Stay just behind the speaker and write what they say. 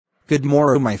Good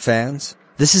morrow my fans,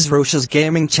 this is Rosh's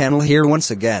gaming channel here once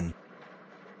again.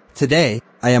 Today,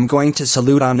 I am going to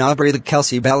salute on Aubrey the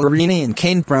Kelsey Ballerini and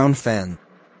Kane Brown fan.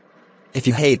 If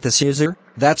you hate this user,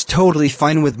 that's totally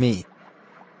fine with me.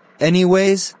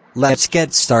 Anyways, let's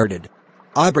get started.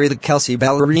 Aubrey the Kelsey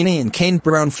Ballerini and Kane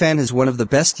Brown fan is one of the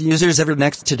best users ever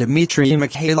next to Dmitry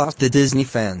Mikhailov the Disney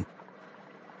fan.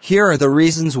 Here are the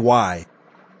reasons why.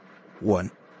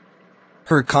 1.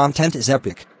 Her content is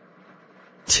epic.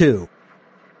 2.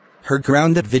 Her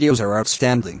grounded videos are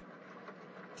outstanding.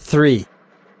 3.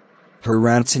 Her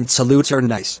rants and salutes are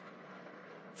nice.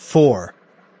 4.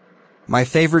 My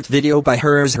favorite video by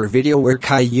her is her video where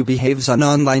Caillou behaves on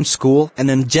online school and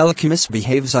Angelica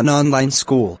misbehaves on online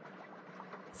school.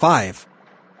 5.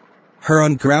 Her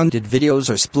ungrounded videos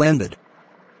are splendid.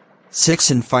 6.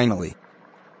 And finally,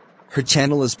 her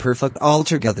channel is perfect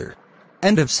altogether.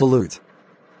 End of salute.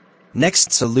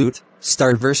 Next salute,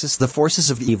 Star versus the Forces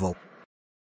of Evil.